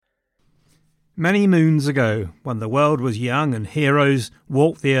Many moons ago, when the world was young and heroes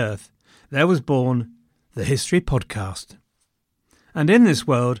walked the earth, there was born the History Podcast. And in this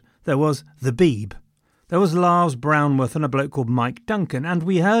world, there was the Beeb. There was Lars Brownworth and a bloke called Mike Duncan, and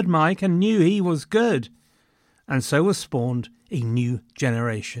we heard Mike and knew he was good. And so was spawned a new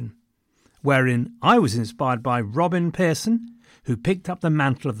generation, wherein I was inspired by Robin Pearson, who picked up the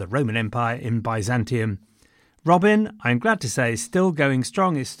mantle of the Roman Empire in Byzantium. Robin, I'm glad to say, is still going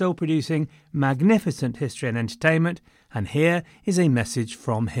strong, is still producing magnificent history and entertainment, and here is a message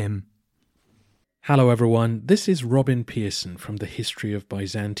from him. Hello everyone, this is Robin Pearson from the History of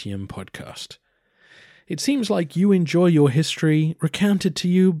Byzantium podcast. It seems like you enjoy your history recounted to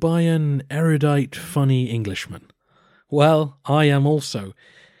you by an erudite, funny Englishman. Well, I am also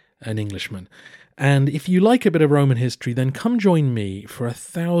an Englishman. And if you like a bit of Roman history, then come join me for a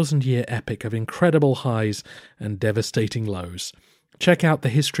 1,000-year epic of incredible highs and devastating lows. Check out The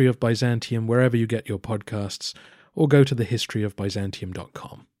History of Byzantium wherever you get your podcasts, or go to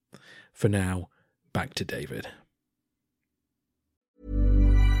thehistoryofbyzantium.com. For now, back to David.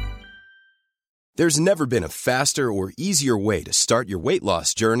 There's never been a faster or easier way to start your weight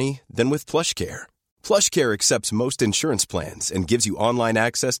loss journey than with PlushCare. PlushCare accepts most insurance plans and gives you online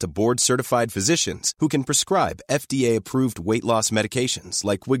access to board-certified physicians who can prescribe FDA-approved weight loss medications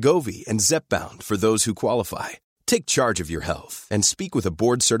like Wegovy and Zepbound for those who qualify. Take charge of your health and speak with a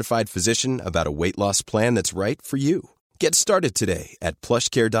board-certified physician about a weight loss plan that's right for you. Get started today at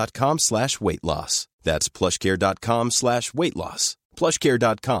plushcare.com/weight loss. That's plushcare.com/weight loss.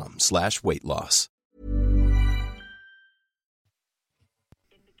 plushcare.com/weight loss.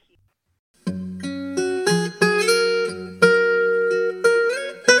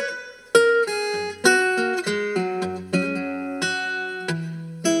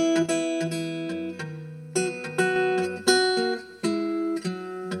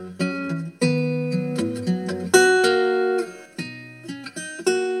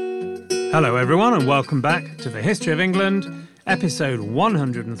 Hello everyone and welcome back to the History of England, episode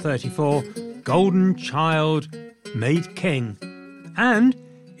 134, Golden Child Made King. And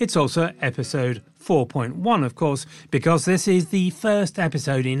it's also episode 4.1, of course, because this is the first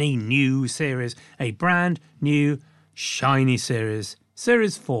episode in a new series, a brand new, shiny series.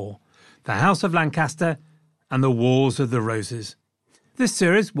 Series 4, The House of Lancaster and the Wars of the Roses. This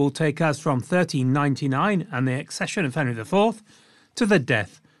series will take us from 1399 and the accession of Henry IV to the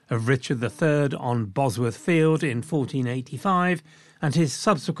death of Richard III on Bosworth Field in 1485 and his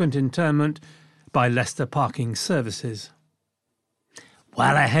subsequent interment by Leicester Parking Services.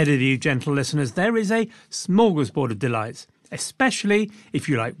 Well ahead of you, gentle listeners, there is a smorgasbord of delights, especially if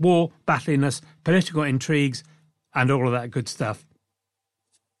you like war, battliness, political intrigues, and all of that good stuff.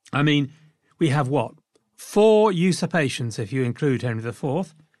 I mean, we have what? 4 usurpations if you include Henry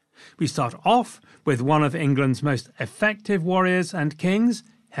IV. We start off with one of England's most effective warriors and kings,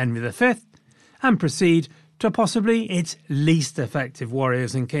 Henry V, and proceed to possibly its least effective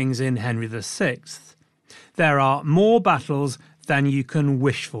warriors and kings in Henry VI. There are more battles than you can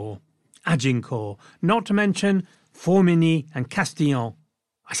wish for. Agincourt, not to mention Formigny and Castillon.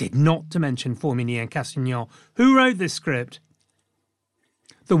 I said not to mention Formigny and Castillon. Who wrote this script?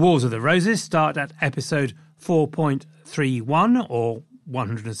 The Wars of the Roses start at episode 4.31 or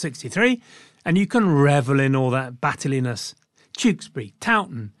 163, and you can revel in all that battliness. Tewkesbury,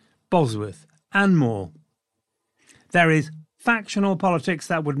 Towton, Bosworth, and more. There is factional politics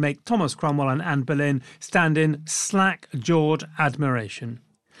that would make Thomas Cromwell and Anne Boleyn stand in slack-jawed admiration.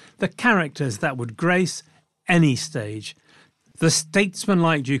 The characters that would grace any stage. The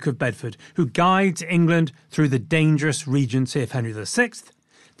statesman-like Duke of Bedford, who guides England through the dangerous regency of Henry VI.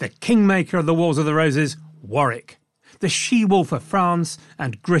 The kingmaker of the Wars of the Roses, Warwick. The she-wolf of France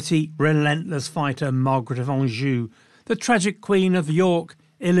and gritty, relentless fighter Margaret of Anjou. The tragic Queen of York,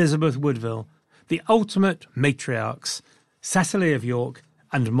 Elizabeth Woodville, the ultimate matriarchs, Cecily of York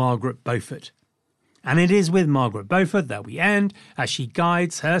and Margaret Beaufort. And it is with Margaret Beaufort that we end as she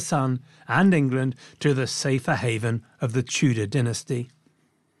guides her son and England to the safer haven of the Tudor dynasty.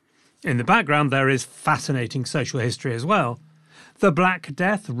 In the background there is fascinating social history as well. The Black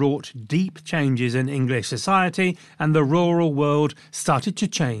Death wrought deep changes in English society and the rural world started to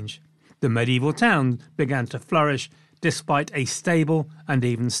change. The medieval town began to flourish despite a stable and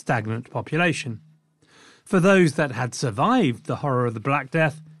even stagnant population. For those that had survived the horror of the Black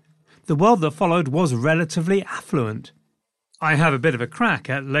Death, the world that followed was relatively affluent. I have a bit of a crack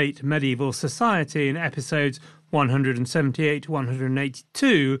at late medieval society in episodes 178 to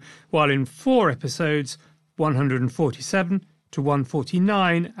 182, while in 4 episodes 147 to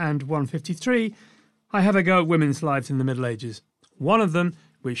 149 and 153, I have a go at women's lives in the Middle Ages. One of them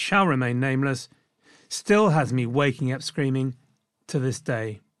which shall remain nameless, still has me waking up screaming to this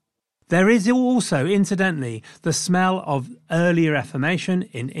day. There is also, incidentally, the smell of early Reformation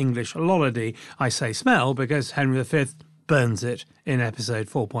in English lollardy. I say smell because Henry V burns it in episode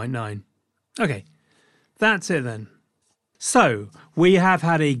 4.9. OK, that's it then. So, we have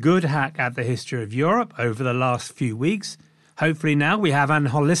had a good hack at the history of Europe over the last few weeks. Hopefully now we have an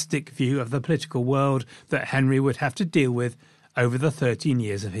holistic view of the political world that Henry would have to deal with over the 13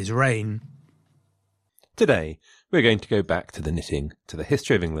 years of his reign. Today, we're going to go back to the knitting, to the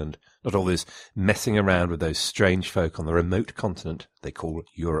history of England, not all this messing around with those strange folk on the remote continent they call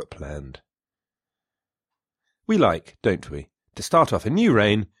Europe land. We like, don't we, to start off a new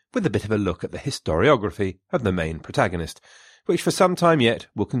reign with a bit of a look at the historiography of the main protagonist, which for some time yet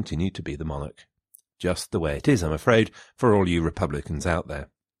will continue to be the monarch. Just the way it is, I'm afraid, for all you Republicans out there.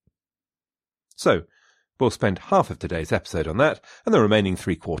 So, we'll spend half of today's episode on that, and the remaining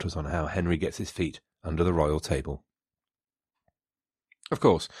 3/4 on how Henry gets his feet under the royal table. Of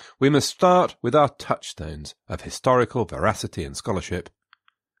course, we must start with our touchstones of historical veracity and scholarship,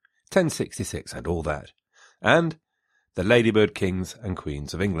 1066 and all that, and the Ladybird Kings and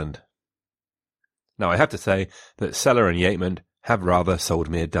Queens of England. Now I have to say that Sellar and Yeatman have rather sold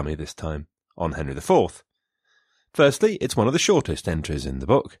me a dummy this time, on Henry IV. Firstly, it's one of the shortest entries in the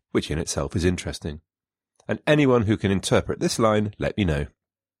book, which in itself is interesting. And anyone who can interpret this line, let me know.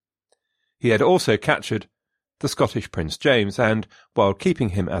 He had also captured the Scottish Prince James and, while keeping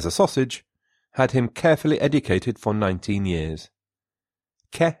him as a sausage, had him carefully educated for 19 years.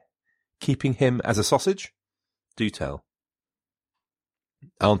 Keeping him as a sausage? Do tell.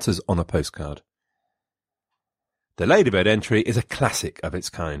 Answers on a postcard. The Ladybird entry is a classic of its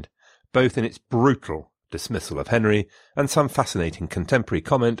kind, both in its brutal dismissal of Henry and some fascinating contemporary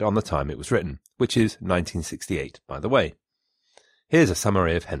comment on the time it was written, which is 1968, by the way. Here's a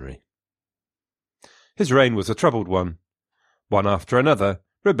summary of Henry. His reign was a troubled one. One after another,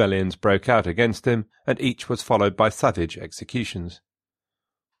 rebellions broke out against him, and each was followed by savage executions.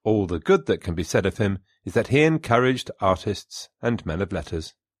 All the good that can be said of him is that he encouraged artists and men of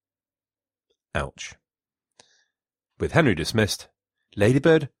letters. Ouch. With Henry dismissed,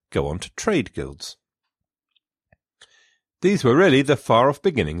 Ladybird go on to trade guilds. These were really the far-off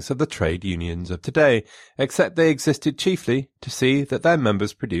beginnings of the trade unions of today, except they existed chiefly to see that their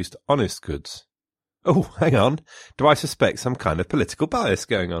members produced honest goods. Oh, hang on, do I suspect some kind of political bias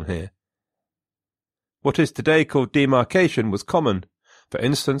going on here? What is today called demarcation was common. For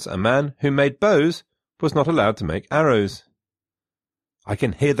instance, a man who made bows was not allowed to make arrows. I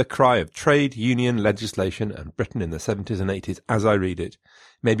can hear the cry of trade union legislation and Britain in the 70s and 80s as I read it.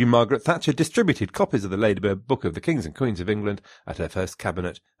 Maybe Margaret Thatcher distributed copies of the Ladybird Book of the Kings and Queens of England at her first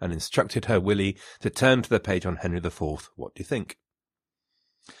cabinet and instructed her Willie to turn to the page on Henry IV. What do you think?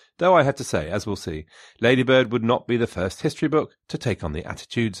 Though I have to say, as we'll see, Ladybird would not be the first history book to take on the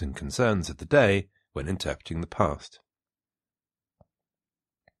attitudes and concerns of the day when interpreting the past.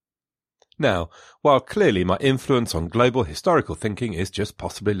 Now, while clearly my influence on global historical thinking is just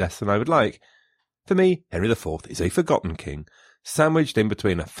possibly less than I would like, for me, Henry IV is a forgotten king, sandwiched in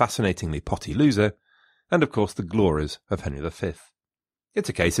between a fascinatingly potty loser and, of course, the glories of Henry V. It's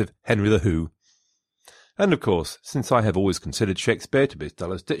a case of Henry the Who. And, of course, since I have always considered Shakespeare to be as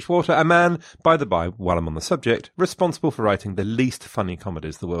dull as ditch water, a man, by the by, while I'm on the subject, responsible for writing the least funny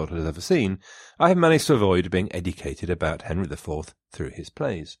comedies the world has ever seen, I have managed to avoid being educated about Henry IV through his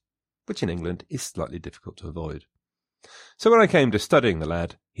plays, which in England is slightly difficult to avoid. So when I came to studying the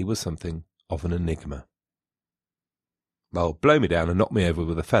lad, he was something of an enigma. Well, blow me down and knock me over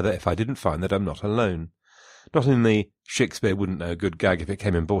with a feather if I didn't find that I'm not alone. Not in the Shakespeare wouldn't know a good gag if it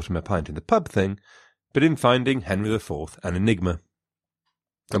came and bought him a pint in the pub thing, but in finding Henry IV an enigma.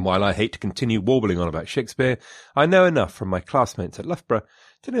 And while I hate to continue warbling on about Shakespeare, I know enough from my classmates at Loughborough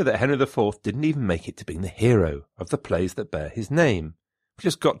to know that Henry IV didn't even make it to being the hero of the plays that bear his name, which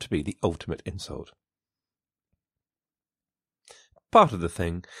has got to be the ultimate insult. Part of the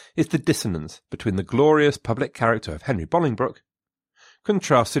thing is the dissonance between the glorious public character of Henry Bolingbroke,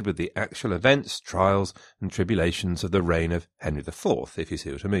 contrasted with the actual events, trials, and tribulations of the reign of Henry IV, if you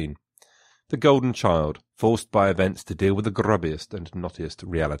see what I mean. The golden child, forced by events to deal with the grubbiest and knottiest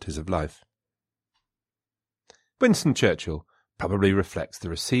realities of life. Winston Churchill probably reflects the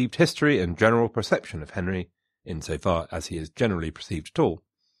received history and general perception of Henry, insofar as he is generally perceived at all.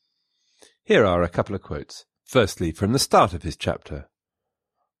 Here are a couple of quotes. Firstly, from the start of his chapter.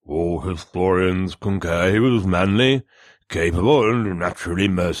 All historians concur he was manly, capable, and naturally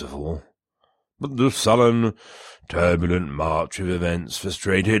merciful. But the sullen, turbulent march of events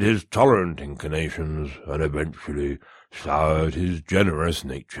frustrated his tolerant inclinations, and eventually soured his generous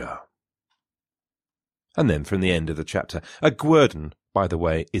nature. And then from the end of the chapter, a guerdon, by the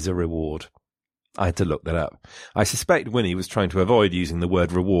way, is a reward. I had to look that up. I suspect Winnie was trying to avoid using the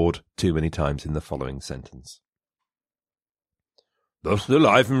word reward too many times in the following sentence. Thus the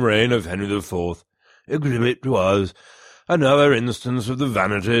life and reign of Henry IV exhibit to us another instance of the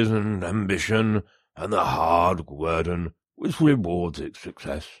vanities and ambition and the hard guerdon which rewards its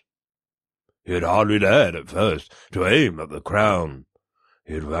success. He had hardly dared at first to aim at the crown.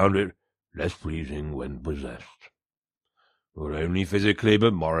 He had found it less pleasing when possessed. Not only physically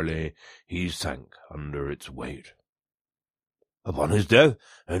but morally he sank under its weight. Upon his death,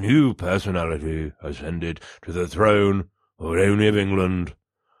 a new personality ascended to the throne not only of England,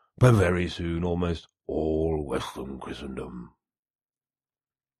 but very soon almost all Western Christendom.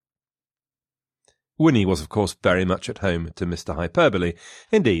 Winnie was, of course, very much at home to Mr. Hyperbole.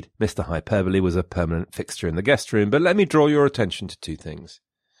 Indeed, Mr. Hyperbole was a permanent fixture in the guest room, but let me draw your attention to two things.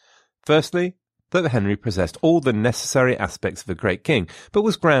 Firstly, that Henry possessed all the necessary aspects of a great king, but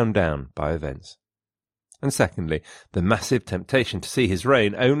was ground down by events. And secondly, the massive temptation to see his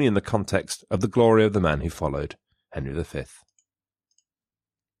reign only in the context of the glory of the man who followed, Henry V.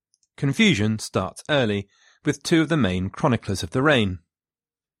 Confusion starts early with two of the main chroniclers of the reign.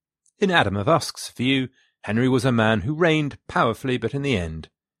 In Adam of Usk's view, Henry was a man who reigned powerfully but in the end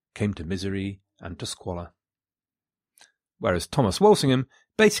came to misery and to squalor. Whereas Thomas Walsingham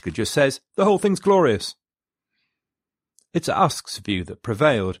basically just says the whole thing's glorious. It's Usk's view that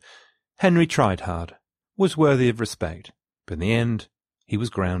prevailed. Henry tried hard, was worthy of respect, but in the end he was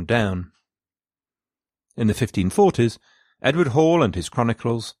ground down. In the 1540s, Edward Hall and his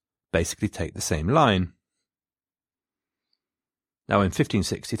chronicles basically take the same line. Now in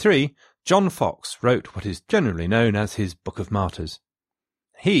 1563, John Foxe wrote what is generally known as his Book of Martyrs.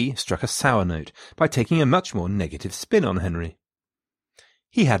 He struck a sour note by taking a much more negative spin on Henry.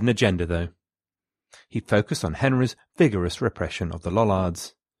 He had an agenda, though. He focused on Henry's vigorous repression of the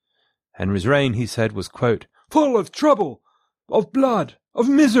Lollards. Henry's reign, he said, was, quote, full of trouble, of blood, of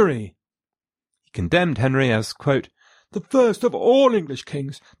misery. He condemned Henry as, quote, the first of all English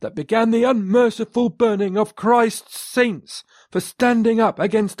kings that began the unmerciful burning of Christ's saints for standing up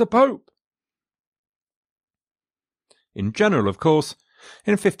against the Pope. In general, of course,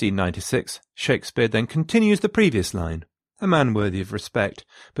 in 1596, Shakespeare then continues the previous line, a man worthy of respect,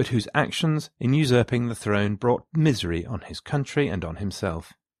 but whose actions in usurping the throne brought misery on his country and on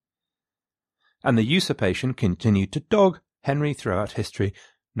himself. And the usurpation continued to dog Henry throughout history,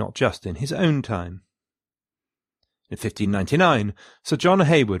 not just in his own time. In 1599, Sir John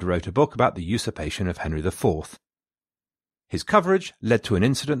Hayward wrote a book about the usurpation of Henry IV. His coverage led to an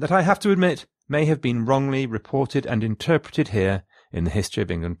incident that I have to admit may have been wrongly reported and interpreted here in the History of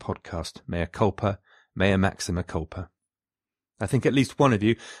England podcast. Mea culpa, mea maxima culpa. I think at least one of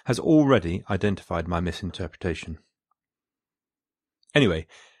you has already identified my misinterpretation. Anyway,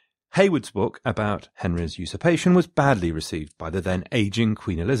 Hayward's book about Henry's usurpation was badly received by the then ageing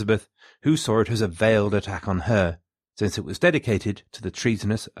Queen Elizabeth, who saw it as a veiled attack on her, since it was dedicated to the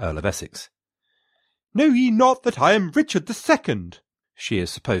treasonous Earl of Essex. Know ye not that I am Richard II? She is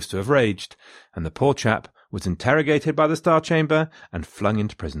supposed to have raged, and the poor chap was interrogated by the Star Chamber and flung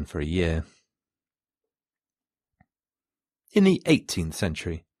into prison for a year. In the 18th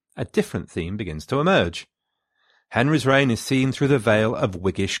century, a different theme begins to emerge. Henry's reign is seen through the veil of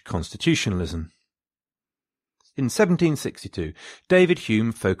Whiggish constitutionalism. In 1762, David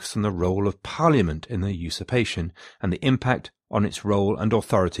Hume focused on the role of Parliament in the usurpation and the impact on its role and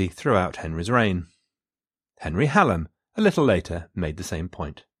authority throughout Henry's reign. Henry Hallam, a little later, made the same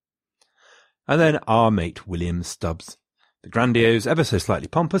point. And then our mate William Stubbs, the grandiose, ever so slightly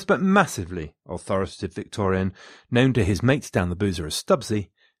pompous, but massively authoritative Victorian, known to his mates down the boozer as Stubbsy,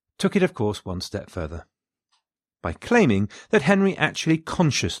 took it, of course, one step further, by claiming that Henry actually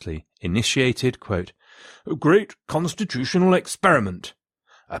consciously initiated, quote, a great constitutional experiment,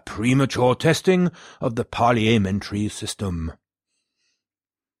 a premature testing of the parliamentary system.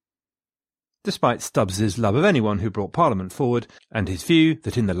 Despite Stubbs's love of anyone who brought Parliament forward, and his view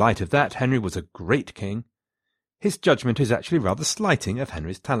that in the light of that Henry was a great king, his judgment is actually rather slighting of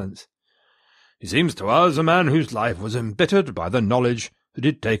Henry's talents. He seems to us a man whose life was embittered by the knowledge that he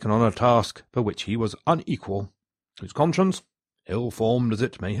had taken on a task for which he was unequal, whose conscience, ill-formed as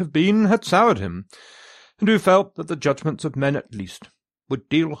it may have been, had soured him, and who felt that the judgments of men at least would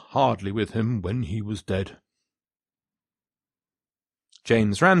deal hardly with him when he was dead.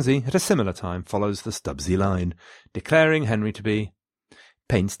 James Ramsay at a similar time follows the Stubbsy line, declaring Henry to be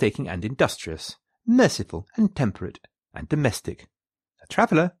painstaking and industrious, merciful and temperate and domestic, a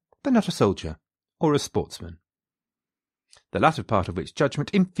traveller but not a soldier, or a sportsman. the latter part of which judgment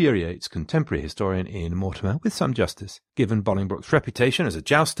infuriates contemporary historian Ian Mortimer with some justice, given Bolingbroke's reputation as a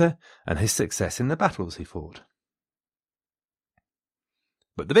jouster and his success in the battles he fought.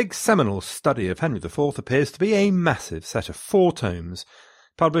 But the big seminal study of Henry IV appears to be a massive set of 4 tomes,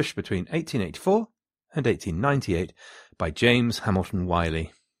 published between 1884 and 1898 by James Hamilton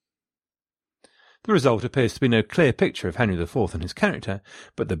Wiley. The result appears to be no clear picture of Henry IV and his character,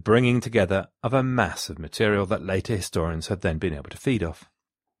 but the bringing together of a mass of material that later historians have then been able to feed off.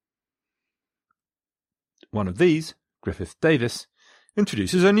 One of these, Griffith Davis,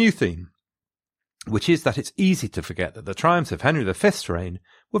 introduces a new theme, which is that it's easy to forget that the triumphs of Henry V's reign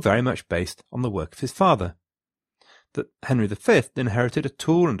were very much based on the work of his father, that Henry V inherited a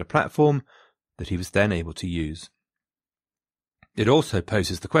tool and a platform that he was then able to use. It also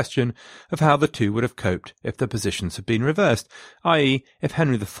poses the question of how the two would have coped if the positions had been reversed, i.e. if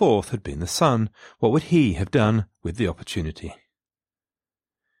Henry IV had been the son, what would he have done with the opportunity?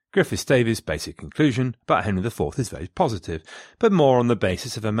 Griffith Davies' basic conclusion about Henry IV is very positive, but more on the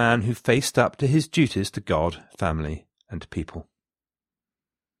basis of a man who faced up to his duties to God, family, and people.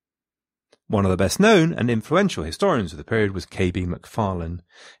 One of the best known and influential historians of the period was K.B. Macfarlane,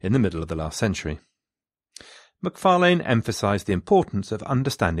 in the middle of the last century. Macfarlane emphasised the importance of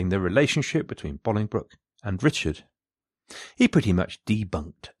understanding the relationship between Bolingbroke and Richard. He pretty much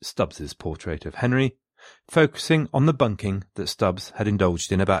debunked Stubbs's portrait of Henry, focusing on the bunking that Stubbs had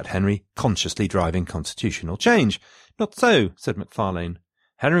indulged in about Henry consciously driving constitutional change. Not so, said Macfarlane.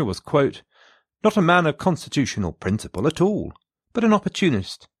 Henry was, quote, not a man of constitutional principle at all, but an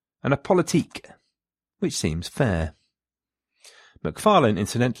opportunist and a politique, which seems fair. Macfarlane,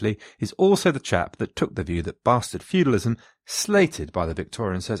 incidentally, is also the chap that took the view that bastard feudalism, slated by the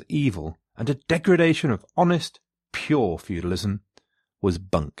Victorians as evil and a degradation of honest, pure feudalism, was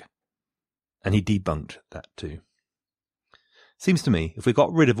bunk. And he debunked that too. Seems to me, if we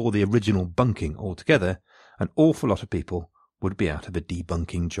got rid of all the original bunking altogether, an awful lot of people would be out of a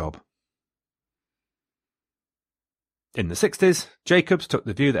debunking job. In the 60s, Jacobs took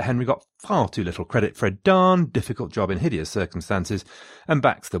the view that Henry got far too little credit for a darn difficult job in hideous circumstances, and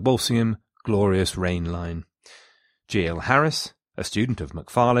backs the Walsingham glorious reign line. G.L. Harris, a student of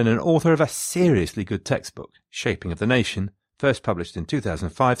Macfarlane and author of a seriously good textbook, Shaping of the Nation, first published in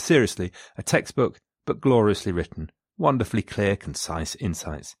 2005, seriously, a textbook, but gloriously written, wonderfully clear, concise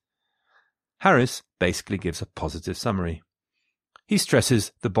insights. Harris basically gives a positive summary. He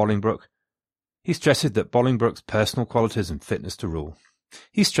stresses that Bolingbroke's personal qualities and fitness to rule.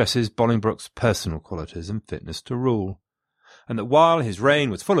 And that while his reign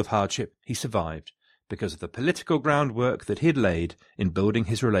was full of hardship, he survived because of the political groundwork that he had laid in building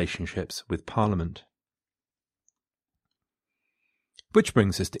his relationships with Parliament. Which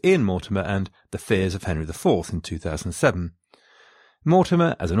brings us to Ian Mortimer and The Fears of Henry IV in 2007.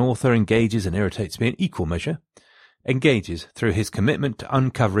 Mortimer, as an author, engages and irritates me in equal measure, engages through his commitment to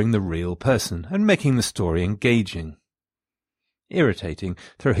uncovering the real person and making the story engaging, irritating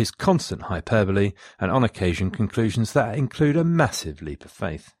through his constant hyperbole and on occasion conclusions that include a massive leap of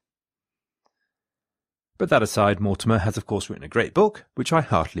faith. But that aside, Mortimer has of course written a great book, which I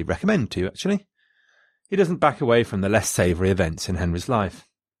heartily recommend to you actually. He doesn't back away from the less savoury events in Henry's life.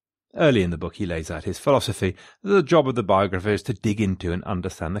 Early in the book he lays out his philosophy that the job of the biographer is to dig into and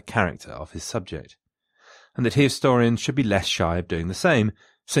understand the character of his subject, and that historians should be less shy of doing the same,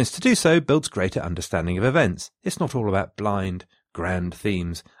 since to do so builds greater understanding of events. It's not all about blind, grand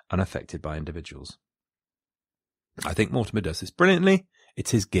themes unaffected by individuals. I think Mortimer does this brilliantly.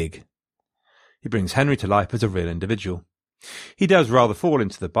 It's his gig. He brings Henry to life as a real individual. He does rather fall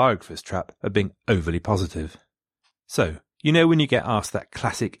into the biographer's trap of being overly positive. So, you know when you get asked that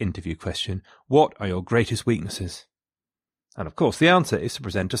classic interview question, what are your greatest weaknesses? And of course the answer is to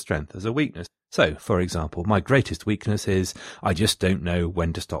present a strength as a weakness. So, for example, my greatest weakness is, I just don't know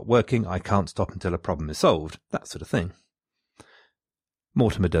when to stop working, I can't stop until a problem is solved, that sort of thing.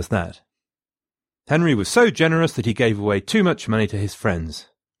 Mortimer does that. Henry was so generous that he gave away too much money to his friends,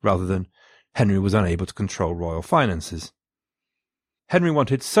 rather than Henry was unable to control royal finances. Henry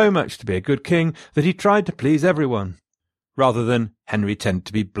wanted so much to be a good king that he tried to please everyone, rather than Henry tended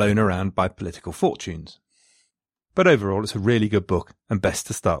to be blown around by political fortunes. But overall, it's a really good book, and best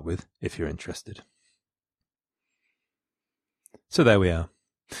to start with if you're interested. So there we are.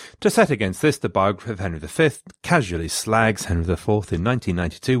 To set against this, the biographer of Henry V casually slags Henry IV in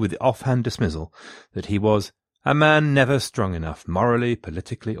 1992 with the offhand dismissal that he was a man never strong enough morally,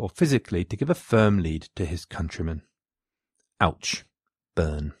 politically, or physically to give a firm lead to his countrymen. Ouch.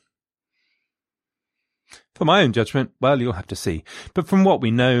 Burn. For my own judgment, well, you'll have to see. But from what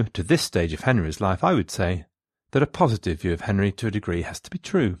we know to this stage of Henry's life, I would say that a positive view of Henry to a degree has to be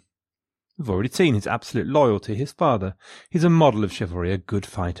true. We've already seen his absolute loyalty to his father. He's a model of chivalry, a good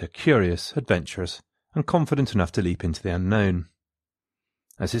fighter, curious, adventurous, and confident enough to leap into the unknown.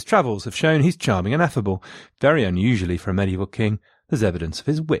 As his travels have shown, he's charming and affable. Very unusually for a medieval king, there's evidence of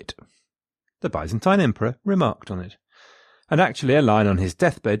his wit. The Byzantine emperor remarked on it, and actually a line on his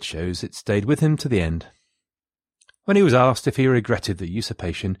deathbed shows it stayed with him to the end. When he was asked if he regretted the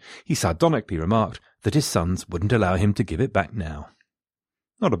usurpation, he sardonically remarked that his sons wouldn't allow him to give it back now.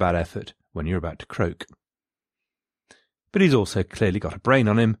 Not a bad effort when you're about to croak. But he's also clearly got a brain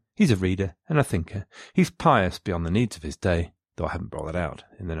on him. He's a reader and a thinker. He's pious beyond the needs of his day, though I haven't brought that out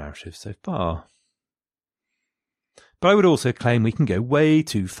in the narrative so far. But I would also claim we can go way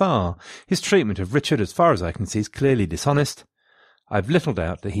too far. His treatment of Richard, as far as I can see, is clearly dishonest. I've little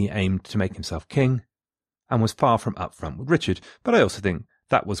doubt that he aimed to make himself king, and was far from upfront with Richard, but I also think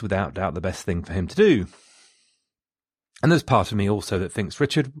that was without doubt the best thing for him to do. And there's part of me also that thinks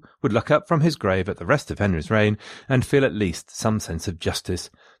Richard would look up from his grave at the rest of Henry's reign and feel at least some sense of justice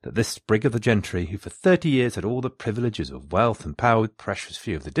that this sprig of the gentry, who for 30 years had all the privileges of wealth and power with precious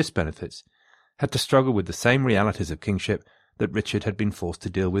few of the disbenefits, had to struggle with the same realities of kingship that Richard had been forced to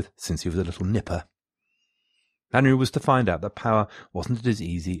deal with since he was a little nipper. Henry was to find out that power wasn't as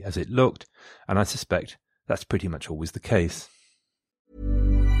easy as it looked, and I suspect that's pretty much always the case.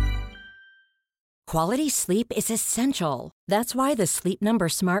 Quality sleep is essential. That's why the Sleep Number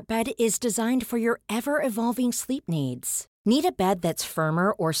Smart Bed is designed for your ever-evolving sleep needs. Need a bed that's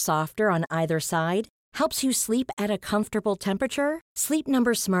firmer or softer on either side? Helps you sleep at a comfortable temperature? Sleep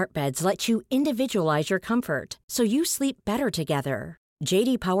Number Smart Beds let you individualize your comfort, so you sleep better together.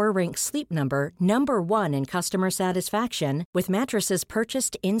 J.D. Power ranks Sleep Number #1 in customer satisfaction with mattresses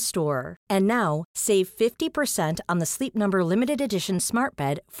purchased in-store. And now, save 50% on the Sleep Number Limited Edition Smart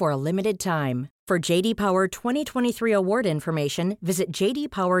Bed for a limited time. For J.D. Power 2023 award information, visit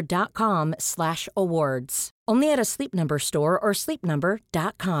jdpower.com/awards. Only at a Sleep Number store or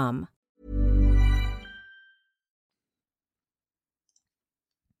sleepnumber.com.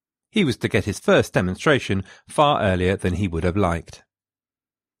 He was to get his first demonstration far earlier than he would have liked.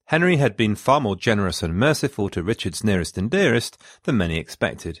 Henry had been far more generous and merciful to Richard's nearest and dearest than many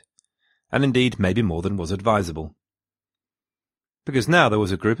expected, and indeed maybe more than was advisable. Because now there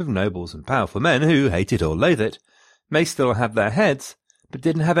was a group of nobles and powerful men who, hate it or loathe it, may still have their heads, but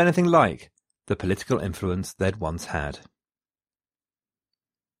didn't have anything like the political influence they'd once had.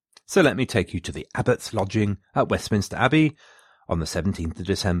 So let me take you to the abbot's lodging at Westminster Abbey on the 17th of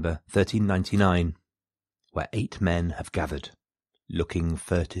December 1399, where 8 men have gathered, looking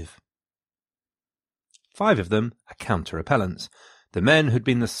furtive. 5 of them are counter-appellants, the men who'd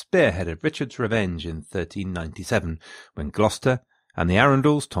been the spearhead of Richard's revenge in 1397, when Gloucester and the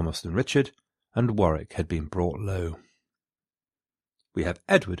Arundels, Thomas and Richard, and Warwick had been brought low. We have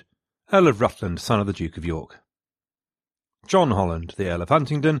Edward, Earl of Rutland, son of the Duke of York. John Holland, the Earl of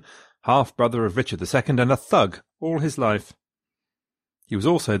Huntingdon, half-brother of Richard II, and a thug all his life. He was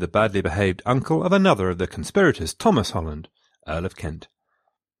also the badly behaved uncle of another of the conspirators, Thomas Holland, Earl of Kent.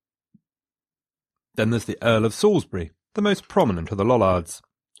 Then there's the Earl of Salisbury, the most prominent of the Lollards,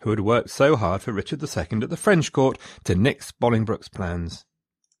 who had worked so hard for Richard II at the French court to nix Bolingbroke's plans.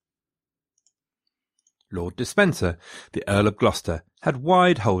 Lord Despencer, the Earl of Gloucester, had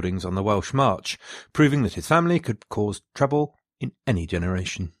wide holdings on the Welsh March, proving that his family could cause trouble in any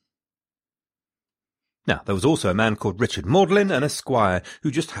generation. Now, there was also a man called Richard Magdalen, an esquire, who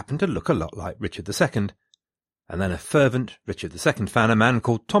just happened to look a lot like Richard II, and then a fervent Richard II fan, a man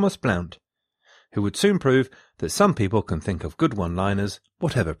called Thomas Blount, who would soon prove that some people can think of good one-liners,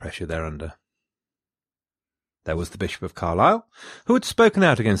 whatever pressure they're under. There was the Bishop of Carlisle, who had spoken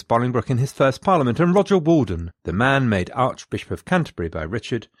out against Bolingbroke in his first Parliament, and Roger Walden, the man made Archbishop of Canterbury by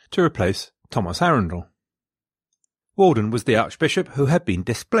Richard to replace Thomas Arundel. Walden was the Archbishop who had been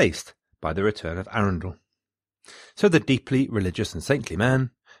displaced by the return of Arundel. So the deeply religious and saintly man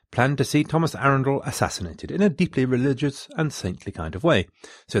planned to see Thomas Arundel assassinated in a deeply religious and saintly kind of way,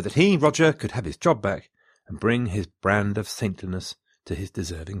 so that he, Roger, could have his job back and bring his brand of saintliness to his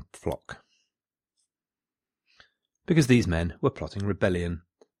deserving flock. Because these men were plotting rebellion,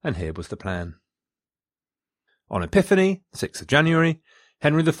 and here was the plan. On Epiphany, 6th of January,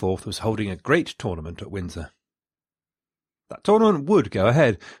 Henry IV was holding a great tournament at Windsor. That tournament would go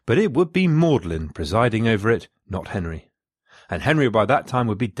ahead, but it would be Magdalen presiding over it, not Henry. And Henry by that time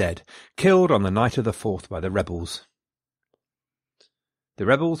would be dead, killed on the night of the 4th by the rebels. The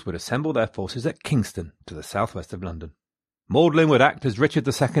rebels would assemble their forces at Kingston, to the southwest of London. Magdalen would act as Richard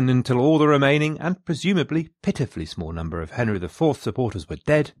II until all the remaining, and presumably pitifully small number of Henry IV's supporters were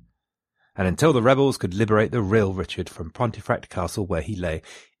dead, and until the rebels could liberate the real Richard from Pontefract Castle where he lay,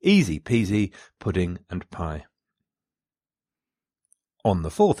 easy peasy, pudding and pie. On the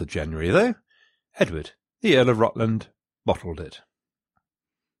 4th of January, though, Edward, the Earl of Rutland, bottled it.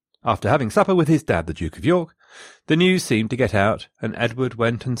 After having supper with his dad, the Duke of York, the news seemed to get out, and Edward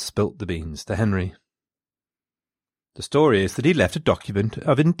went and spilt the beans to Henry. The story is that he left a document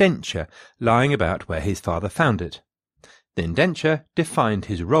of indenture lying about where his father found it. The indenture defined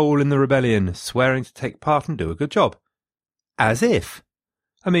his role in the rebellion, swearing to take part and do a good job. As if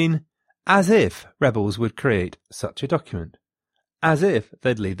rebels would create such a document. As if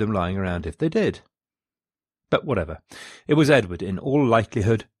they'd leave them lying around if they did. But whatever. It was Edward, in all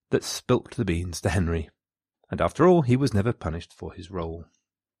likelihood, that spilt the beans to Henry. And after all, he was never punished for his role.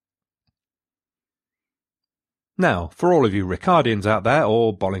 Now, for all of you Ricardians out there,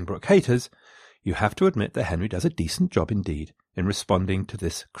 or Bolingbroke haters, you have to admit that Henry does a decent job indeed in responding to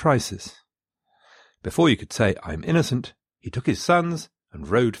this crisis. Before you could say, "I'm innocent," he took his sons and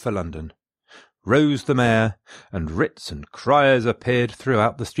rode for London. Rose the mayor, and writs and criers appeared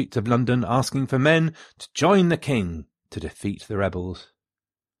throughout the streets of London asking for men to join the king to defeat the rebels.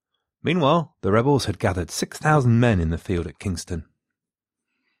 Meanwhile, the rebels had gathered 6,000 men in the field at Kingston.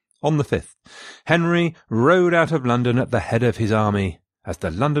 On the 5th, Henry rode out of London at the head of his army, as the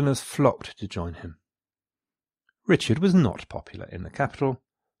Londoners flocked to join him. Richard was not popular in the capital,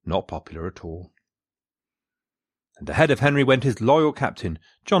 not popular at all. And ahead of Henry went his loyal captain,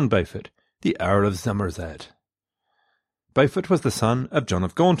 John Beaufort, the Earl of Somerset. Beaufort was the son of John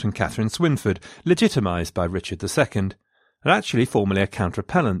of Gaunt and Catherine Swynford, legitimised by Richard II, and actually formerly a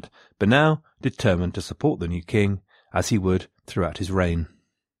counter-appellant, but now determined to support the new king, as he would throughout his reign.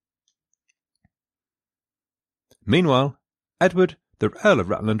 Meanwhile, Edward, the Earl of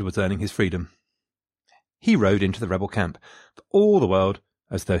Rutland, was earning his freedom. He rode into the rebel camp, for all the world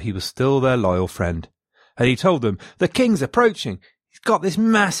as though he was still their loyal friend, and he told them, "The king's approaching. He's got this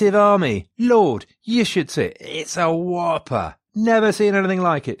massive army. Lord, you should see it. It's a whopper. Never seen anything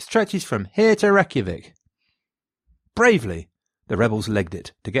like it. Stretches from here to Reykjavik." Bravely, the rebels legged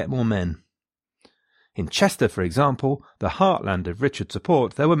it to get more men. In Chester, for example, the heartland of Richard's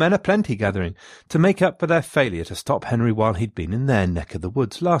support, there were men aplenty gathering to make up for their failure to stop Henry while he'd been in their neck of the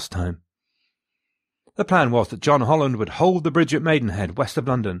woods last time. The plan was that John Holland would hold the bridge at Maidenhead, west of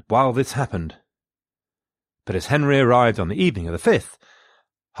London, while this happened. But as Henry arrived on the evening of the 5th,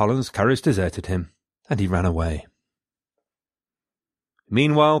 Holland's courage deserted him, and he ran away.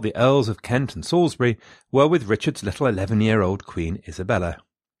 Meanwhile, the Earls of Kent and Salisbury were with Richard's little 11-year-old Queen Isabella,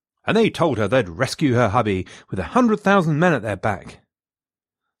 and they told her they'd rescue her hubby with 100,000 men at their back.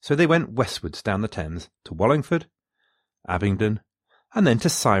 So they went westwards down the Thames to Wallingford, Abingdon, and then to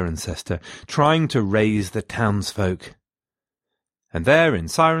Cirencester, trying to raise the townsfolk. And there in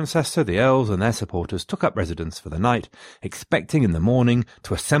Cirencester the earls and their supporters took up residence for the night, expecting in the morning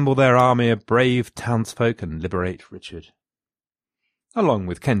to assemble their army of brave townsfolk and liberate Richard. Along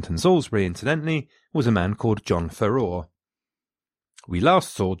with Kent and Salisbury, incidentally, was a man called John Ferror. We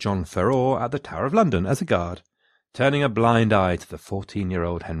last saw John Ferror at the Tower of London as a guard, turning a blind eye to the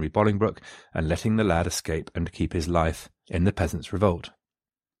 14-year-old Henry Bolingbroke and letting the lad escape and keep his life in the Peasants' Revolt.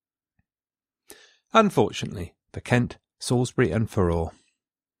 Unfortunately for Kent, Salisbury and Ferror,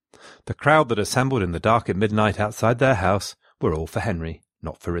 the crowd that assembled in the dark at midnight outside their house were all for Henry,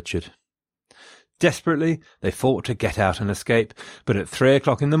 not for Richard. Desperately, they fought to get out and escape, but at 3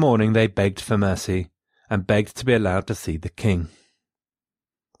 o'clock in the morning they begged for mercy, and begged to be allowed to see the king.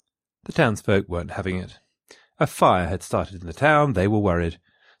 The townsfolk weren't having it. A fire had started in the town, they were worried,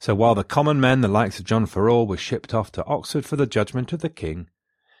 so while the common men, the likes of John Ferror, were shipped off to Oxford for the judgment of the king,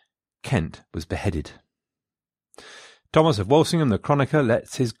 Kent was beheaded. Thomas of Walsingham, the chronicler,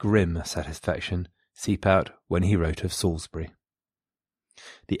 lets his grim satisfaction seep out when he wrote of Salisbury.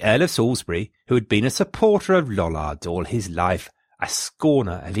 The Earl of Salisbury, who had been a supporter of Lollards all his life, a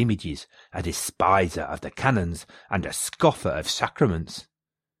scorner of images, a despiser of the canons, and a scoffer of sacraments,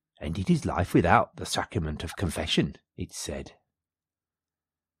 ended his life without the sacrament of confession, it said.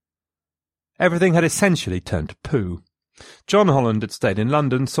 Everything had essentially turned to poo. John Holland had stayed in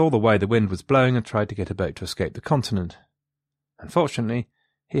London, saw the way the wind was blowing, and tried to get a boat to escape the continent. Unfortunately,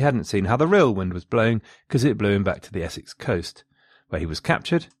 he hadn't seen how the real wind was blowing, because it blew him back to the Essex coast, where he was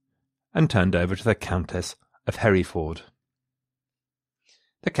captured and turned over to the Countess of Hereford.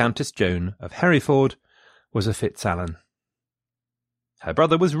 The Countess Joan of Hereford was a Fitzalan. Her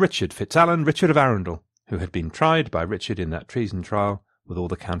brother was Richard Fitzalan, Richard of Arundel, who had been tried by Richard in that treason trial, with all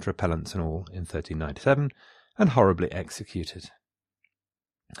the counter-appellants and all, in 1397, and horribly executed.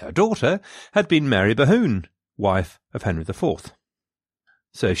 Her daughter had been Mary Bohun, wife of Henry IV.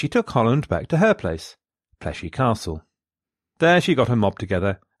 So she took Holland back to her place, Pleshy Castle. There she got a mob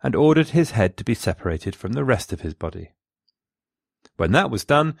together and ordered his head to be separated from the rest of his body. When that was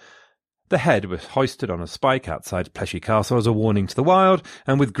done, the head was hoisted on a spike outside Pleshy Castle as a warning to the wild,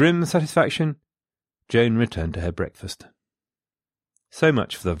 and with grim satisfaction, Joan returned to her breakfast. So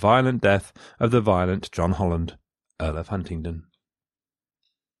much for the violent death of the violent John Holland, Earl of Huntingdon.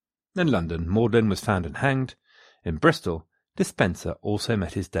 In London, Magdalen was found and hanged. In Bristol, Despenser also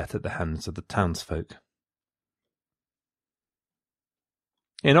met his death at the hands of the townsfolk.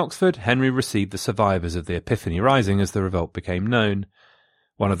 In Oxford, Henry received the survivors of the Epiphany Rising as the revolt became known.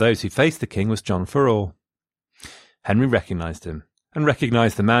 One of those who faced the king was John Farrar. Henry recognised him, and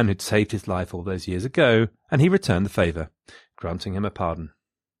recognised the man who'd saved his life all those years ago, and he returned the favour, granting him a pardon.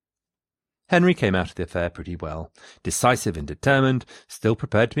 Henry came out of the affair pretty well, decisive and determined, still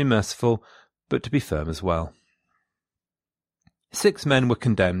prepared to be merciful, but to be firm as well. 6 men were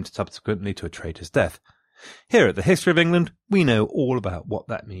condemned subsequently to a traitor's death. Here at the History of England, we know all about what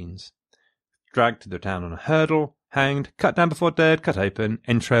that means. Dragged to the town on a hurdle, hanged, cut down before dead, cut open,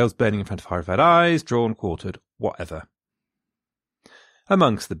 entrails burning in front of horrified eyes, drawn, quartered, whatever.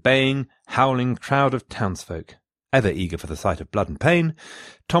 Amongst the baying, howling crowd of townsfolk, ever eager for the sight of blood and pain,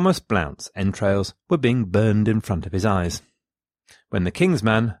 Thomas Blount's entrails were being burned in front of his eyes, when the king's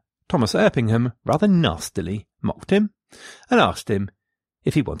man, Thomas Erpingham, rather nastily mocked him and asked him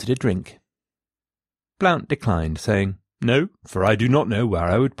if he wanted a drink. Blount declined, saying, "No, for I do not know where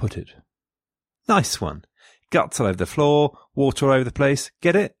I would put it." Nice one. Guts all over the floor, water all over the place.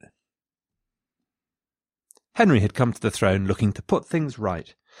 Get it? Henry had come to the throne looking to put things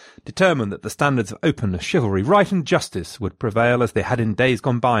right, determined that the standards of openness, chivalry, right and justice would prevail as they had in days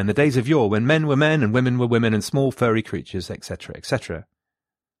gone by, in the days of yore, when men were men and women were women and small furry creatures, etc., etc.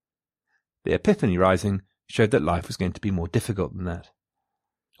 The Epiphany Rising showed that life was going to be more difficult than that.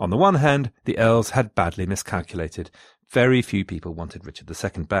 On the one hand, the earls had badly miscalculated. Very few people wanted Richard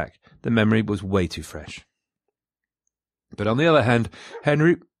II back. The memory was way too fresh. But on the other hand,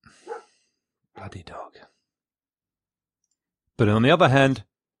 Henry... Bloody dog. But on the other hand,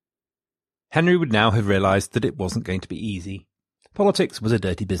 Henry would now have realised that it wasn't going to be easy. Politics was a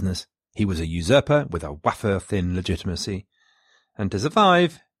dirty business. He was a usurper with a wafer-thin legitimacy. And to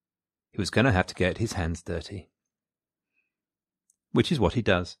survive, he was going to have to get his hands dirty. Which is what he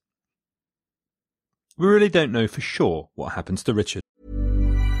does. We really don't know for sure what happens to Richard.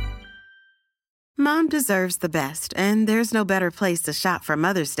 Mom deserves the best, and there's no better place to shop for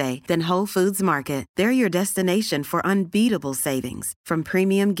Mother's Day than Whole Foods Market. They're your destination for unbeatable savings, from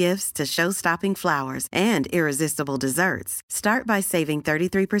premium gifts to show-stopping flowers and irresistible desserts. Start by saving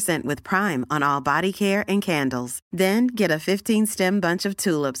 33% with Prime on all body care and candles. Then get a 15-stem bunch of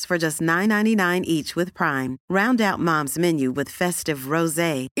tulips for just $9.99 each with Prime. Round out Mom's menu with festive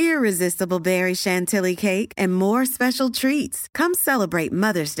rosé, irresistible berry chantilly cake, and more special treats. Come celebrate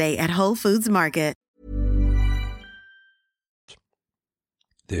Mother's Day at Whole Foods Market.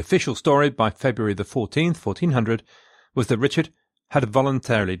 The official story by February the 14th, 1400, was that Richard had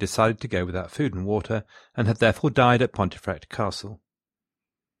voluntarily decided to go without food and water, and had therefore died at Pontefract Castle.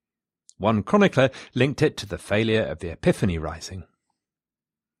 One chronicler linked it to the failure of the Epiphany Rising.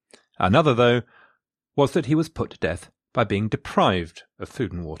 Another, though, was that he was put to death by being deprived of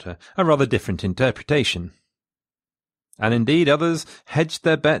food and water, a rather different interpretation. And indeed others hedged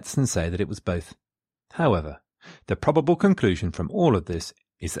their bets and say that it was both. However, the probable conclusion from all of this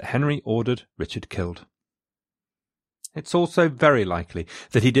is that Henry ordered Richard killed. It's also very likely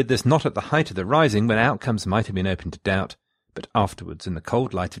that he did this not at the height of the Rising, when outcomes might have been open to doubt, but afterwards in the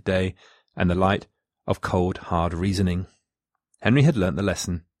cold light of day and the light of cold, hard reasoning. Henry had learnt the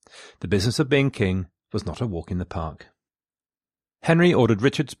lesson. The business of being king was not a walk in the park. Henry ordered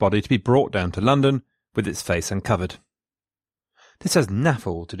Richard's body to be brought down to London with its face uncovered. This has naff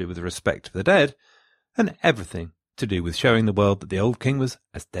all to do with respect for the dead, and everything to do with showing the world that the old king was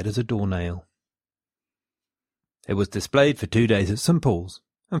as dead as a doornail. It was displayed for 2 days at St. Paul's,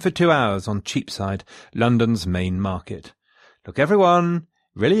 and for 2 hours on Cheapside, London's main market. Look, everyone,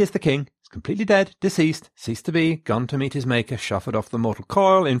 really is the king. He's completely dead, deceased, ceased to be, gone to meet his maker, shuffled off the mortal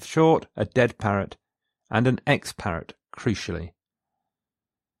coil, in short, a dead parrot, and an ex-parrot, crucially.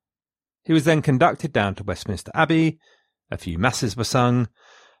 He was then conducted down to Westminster Abbey, a few masses were sung,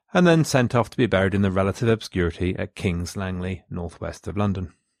 and then sent off to be buried in the relative obscurity at King's Langley, northwest of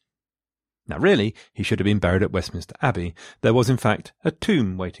London. Now really, he should have been buried at Westminster Abbey. There was in fact a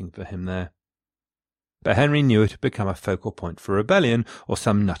tomb waiting for him there. But Henry knew it had become a focal point for rebellion or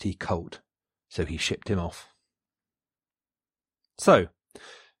some nutty cult, so he shipped him off. So,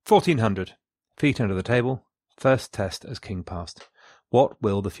 1400, feet under the table, first test as king passed. What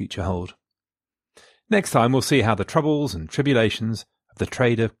will the future hold? Next time we'll see how the troubles and tribulations of the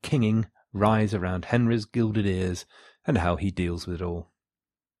trade of kinging rise around Henry's gilded ears and how he deals with it all.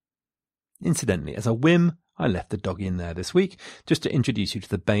 Incidentally, as a whim, I left the doggy in there this week just to introduce you to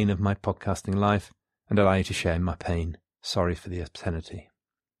the bane of my podcasting life and allow you to share in my pain. Sorry for the obscenity.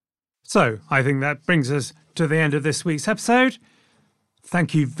 So, I think that brings us to the end of this week's episode.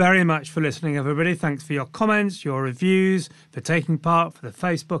 Thank you very much for listening, everybody. Thanks for your comments, your reviews, for taking part, for the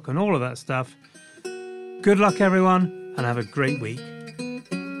Facebook and all of that stuff. Good luck, everyone, and have a great week.